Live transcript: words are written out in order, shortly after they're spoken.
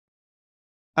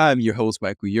I'm your host,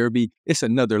 Michael Yerby. It's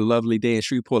another lovely day in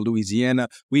Shreveport, Louisiana.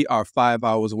 We are 5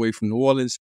 hours away from New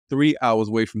Orleans, 3 hours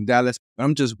away from Dallas, but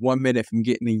I'm just 1 minute from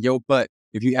getting in your butt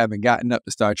if you haven't gotten up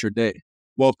to start your day.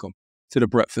 Welcome to the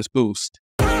Breakfast Boost.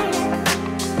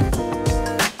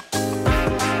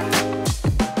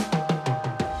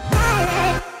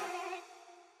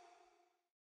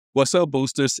 What's up,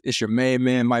 boosters? It's your main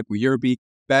man, Michael Yerby,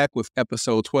 back with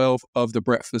episode 12 of the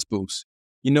Breakfast Boost.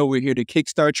 You know, we're here to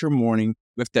kickstart your morning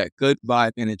with that good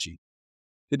vibe energy.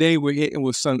 Today, we're hitting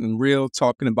with something real,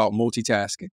 talking about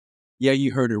multitasking. Yeah,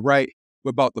 you heard it right.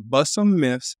 We're about to bust some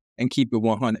myths and keep it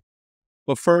 100.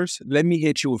 But first, let me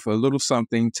hit you with a little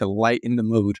something to lighten the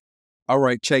mood. All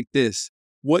right, check this.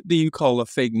 What do you call a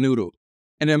fake noodle?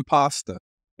 An imposter.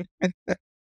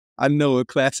 I know, a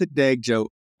classic dag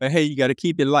joke, but hey, you got to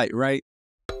keep it light, right?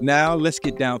 Now, let's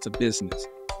get down to business.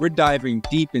 We're diving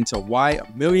deep into why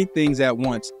a million things at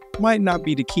once might not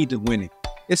be the key to winning.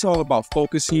 It's all about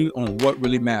focusing on what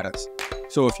really matters.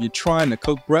 So if you're trying to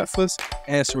cook breakfast,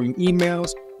 answering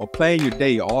emails, or planning your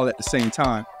day all at the same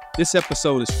time, this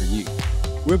episode is for you.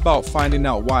 We're about finding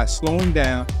out why slowing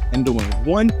down and doing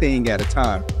one thing at a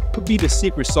time could be the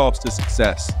secret sauce to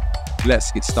success.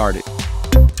 Let's get started.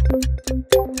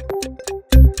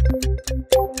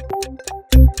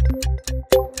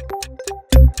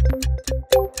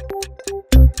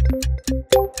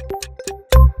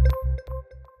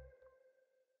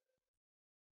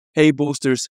 Hey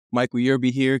boosters, Michael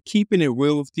Yerby here, keeping it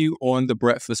real with you on the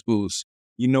Breakfast Boost.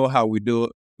 You know how we do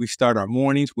it. We start our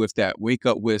mornings with that wake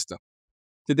up wisdom.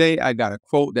 Today, I got a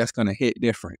quote that's going to hit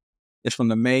different. It's from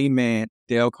the main man,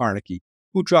 Dale Carnegie,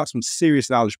 who dropped some serious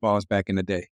knowledge bombs back in the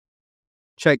day.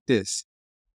 Check this.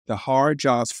 The hard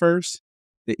jobs first,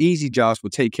 the easy jobs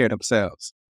will take care of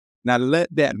themselves. Now let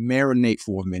that marinate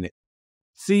for a minute.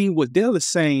 See, what Dale is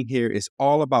saying here is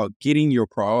all about getting your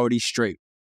priorities straight.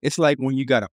 It's like when you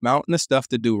got a mountain of stuff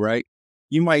to do, right?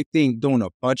 You might think doing a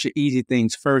bunch of easy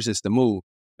things first is the move,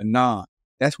 but nah,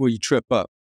 that's where you trip up.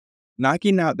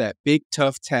 Knocking out that big,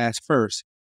 tough task first,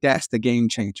 that's the game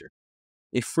changer.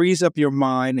 It frees up your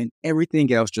mind and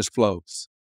everything else just flows.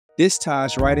 This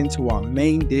ties right into our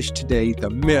main dish today,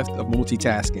 the myth of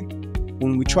multitasking.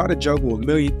 When we try to juggle a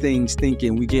million things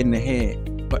thinking we're getting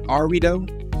ahead, but are we though?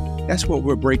 That's what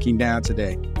we're breaking down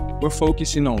today. We're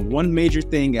focusing on one major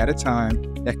thing at a time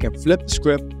that can flip the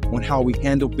script on how we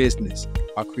handle business,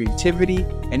 our creativity,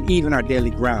 and even our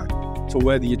daily grind. So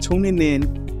whether you're tuning in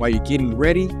while you're getting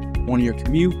ready, on your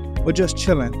commute, or just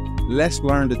chilling, let's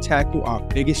learn to tackle our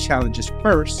biggest challenges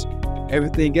first.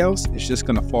 Everything else is just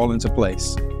going to fall into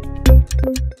place.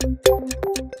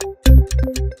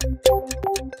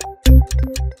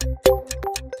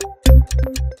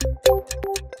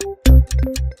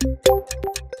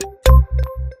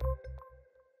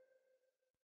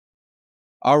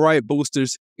 All right,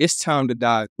 boosters, it's time to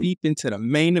dive deep into the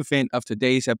main event of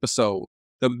today's episode,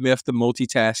 the myth of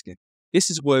multitasking. This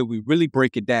is where we really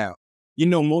break it down. You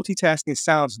know, multitasking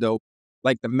sounds dope,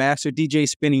 like the master DJ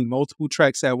spinning multiple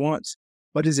tracks at once,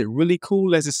 but is it really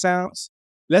cool as it sounds?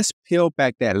 Let's peel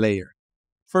back that layer.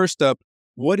 First up,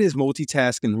 what is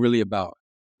multitasking really about?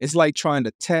 It's like trying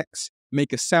to text,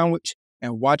 make a sandwich,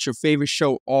 and watch your favorite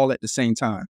show all at the same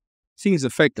time. Seems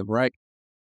effective, right?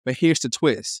 But here's the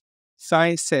twist.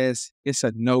 Science says it's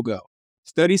a no-go.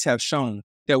 Studies have shown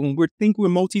that when we think we're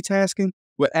multitasking,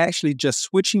 we're actually just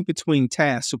switching between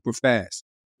tasks super fast.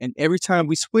 And every time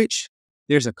we switch,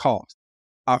 there's a cost.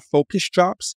 Our focus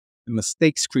drops and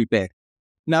mistakes creep in.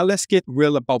 Now let's get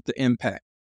real about the impact.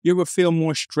 You ever feel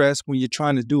more stressed when you're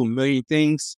trying to do a million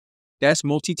things? That's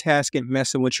multitasking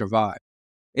messing with your vibe.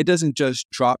 It doesn't just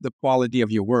drop the quality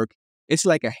of your work. It's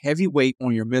like a heavy weight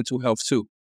on your mental health too.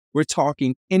 We're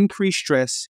talking increased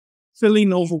stress,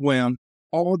 feeling overwhelmed,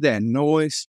 all that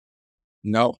noise.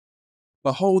 No.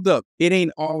 But hold up, it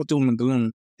ain't all doom and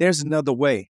gloom. There's another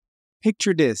way.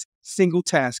 Picture this, single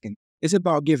tasking. It's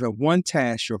about giving one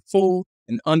task your full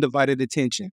and undivided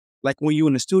attention. Like when you're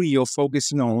in the studio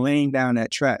focusing on laying down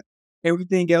that track.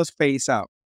 Everything else fades out.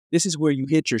 This is where you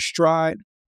hit your stride,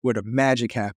 where the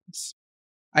magic happens.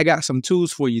 I got some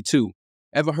tools for you too.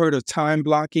 Ever heard of time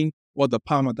blocking or the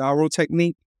Pomodoro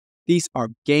technique? These are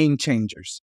game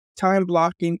changers. Time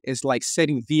blocking is like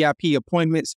setting VIP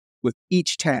appointments with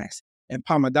each task. And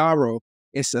Pomodoro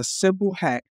is a simple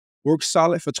hack. Work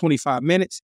solid for 25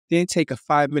 minutes, then take a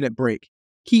 5-minute break.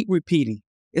 Keep repeating.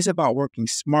 It's about working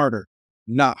smarter,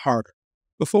 not harder.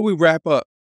 Before we wrap up,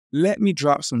 let me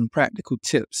drop some practical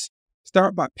tips.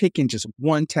 Start by picking just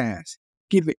one task.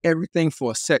 Give it everything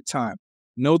for a set time.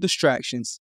 No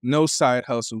distractions, no side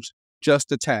hustles, just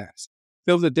the task.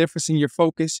 Feel the difference in your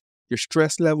focus? your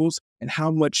stress levels, and how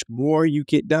much more you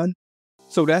get done?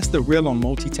 So that's the real on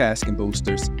multitasking,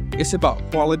 boosters. It's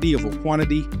about quality over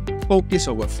quantity, focus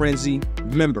over frenzy.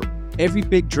 Remember, every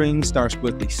big dream starts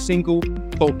with a single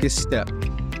focused step.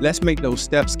 Let's make those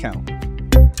steps count.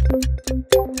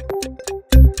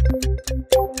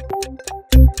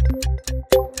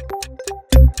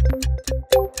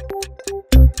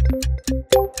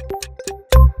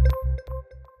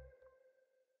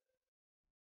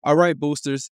 All right,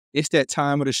 boosters, it's that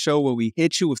time of the show where we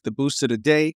hit you with the boost of the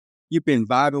day. You've been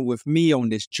vibing with me on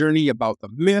this journey about the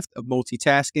myth of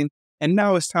multitasking, and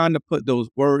now it's time to put those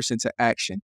words into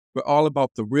action. We're all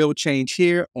about the real change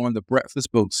here on the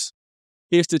Breakfast Boost.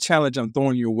 Here's the challenge I'm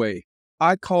throwing your way.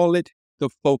 I call it the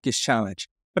Focus Challenge.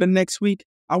 For the next week,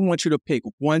 I want you to pick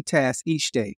one task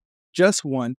each day. Just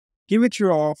one. Give it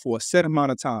your all for a set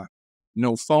amount of time.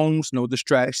 No phones, no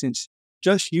distractions.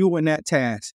 Just you and that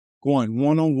task, going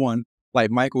one-on-one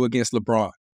like Michael against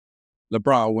LeBron.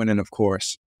 LeBron winning, of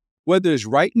course. Whether it's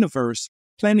writing a verse,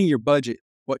 planning your budget,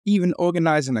 or even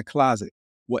organizing a closet,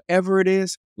 whatever it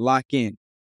is, lock in.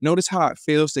 Notice how it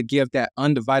feels to give that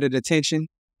undivided attention.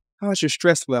 How's your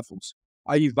stress levels?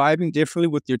 Are you vibing differently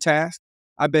with your task?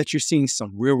 I bet you're seeing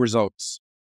some real results.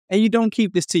 And you don't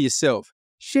keep this to yourself.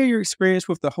 Share your experience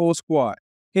with the whole squad.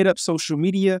 Hit up social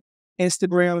media,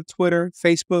 Instagram, Twitter,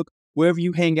 Facebook, wherever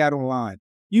you hang out online.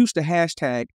 Use the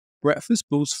hashtag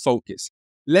BreakfastBoostFocus.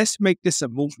 Let's make this a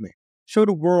movement. Show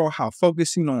the world how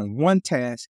focusing on one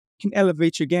task can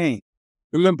elevate your game.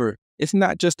 Remember, it's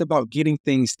not just about getting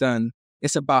things done.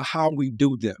 It's about how we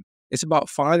do them. It's about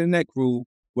finding that groove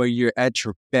where you're at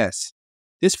your best.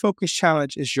 This focus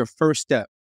challenge is your first step.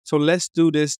 So let's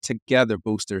do this together,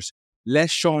 boosters.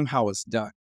 Let's show them how it's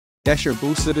done. That's your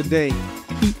boost of the day.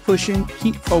 Keep pushing,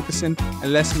 keep focusing,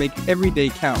 and let's make every day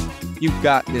count. You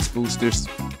got this, boosters.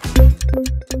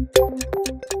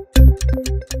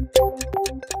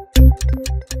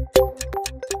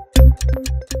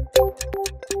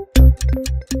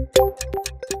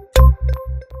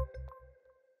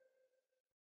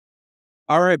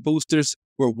 All right, boosters,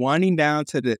 we're winding down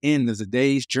to the end of the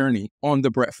day's journey on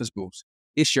the Breakfast Boost.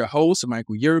 It's your host,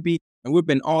 Michael Yerby, and we've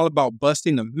been all about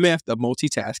busting the myth of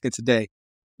multitasking today.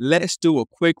 Let's do a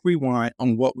quick rewind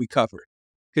on what we covered,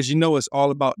 because you know it's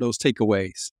all about those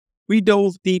takeaways. We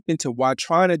dove deep into why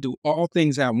trying to do all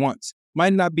things at once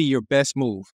might not be your best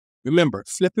move. Remember,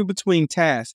 flipping between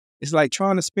tasks is like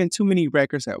trying to spin too many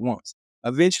records at once.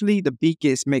 Eventually, the beat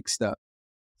gets mixed up.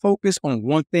 Focus on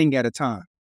one thing at a time.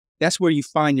 That's where you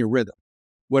find your rhythm,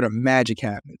 where the magic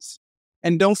happens.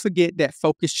 And don't forget that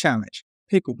focus challenge.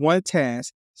 Pick one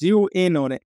task, zero in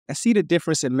on it, and see the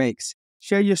difference it makes.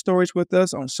 Share your stories with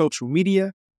us on social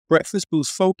media. Breakfast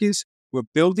Boost Focus. We're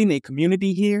building a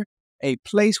community here, a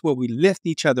place where we lift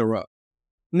each other up.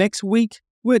 Next week,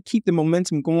 we'll keep the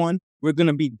momentum going. We're going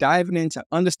to be diving into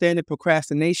understanding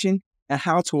procrastination and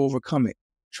how to overcome it.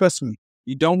 Trust me,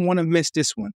 you don't want to miss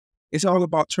this one. It's all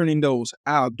about turning those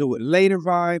 "I'll do it later"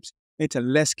 vibes into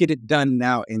 "let's get it done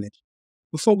now" energy.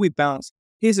 Before we bounce,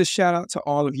 here's a shout out to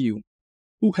all of you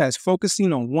who has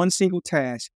focusing on one single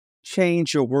task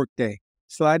change your workday.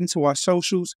 Slide into our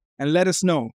socials and let us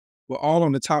know. We're all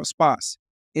on the top spots.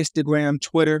 Instagram,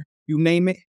 Twitter, you name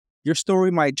it. Your story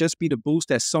might just be the boost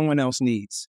that someone else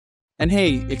needs. And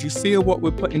hey, if you feel what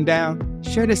we're putting down,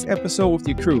 share this episode with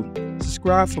your crew.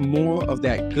 Subscribe for more of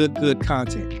that good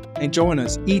content. And join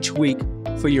us each week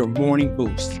for your morning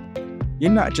boost.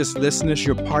 You're not just listeners,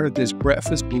 you're part of this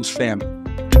Breakfast Boost family.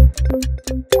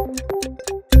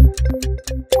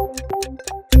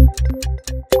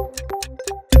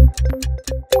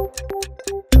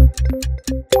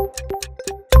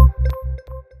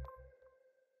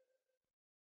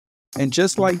 And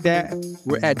just like that,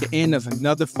 we're at the end of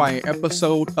another fire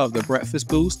episode of the Breakfast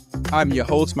Boost. I'm your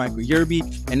host, Michael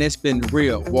Yerby, and it's been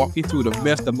real walking through the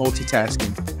myth of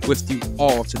multitasking with you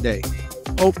all today.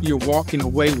 Hope you're walking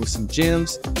away with some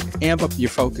gems. Amp up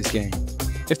your focus game.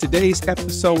 If today's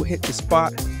episode hit the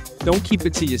spot, don't keep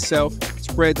it to yourself.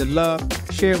 Spread the love,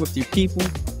 share it with your people.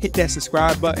 Hit that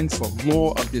subscribe button for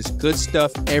more of this good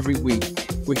stuff every week.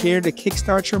 We're here to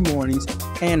kickstart your mornings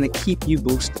and to keep you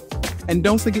boosted. And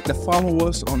don't forget to follow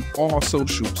us on all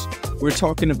socials. We're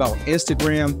talking about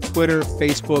Instagram, Twitter,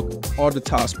 Facebook, all the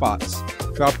top spots.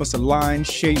 Drop us a line,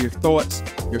 share your thoughts,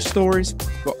 your stories.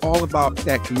 We're all about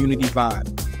that community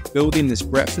vibe, building this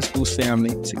Breakfast Boost family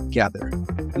together.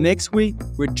 Next week,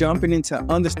 we're jumping into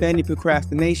understanding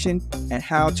procrastination and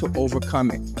how to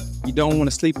overcome it. You don't want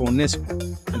to sleep on this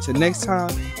one. Until next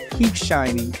time, keep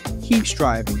shining, keep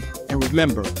striving, and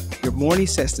remember, your morning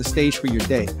sets the stage for your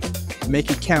day. Make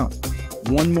it count.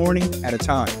 One morning at a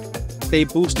time. Stay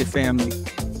boosted, family.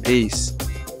 Peace.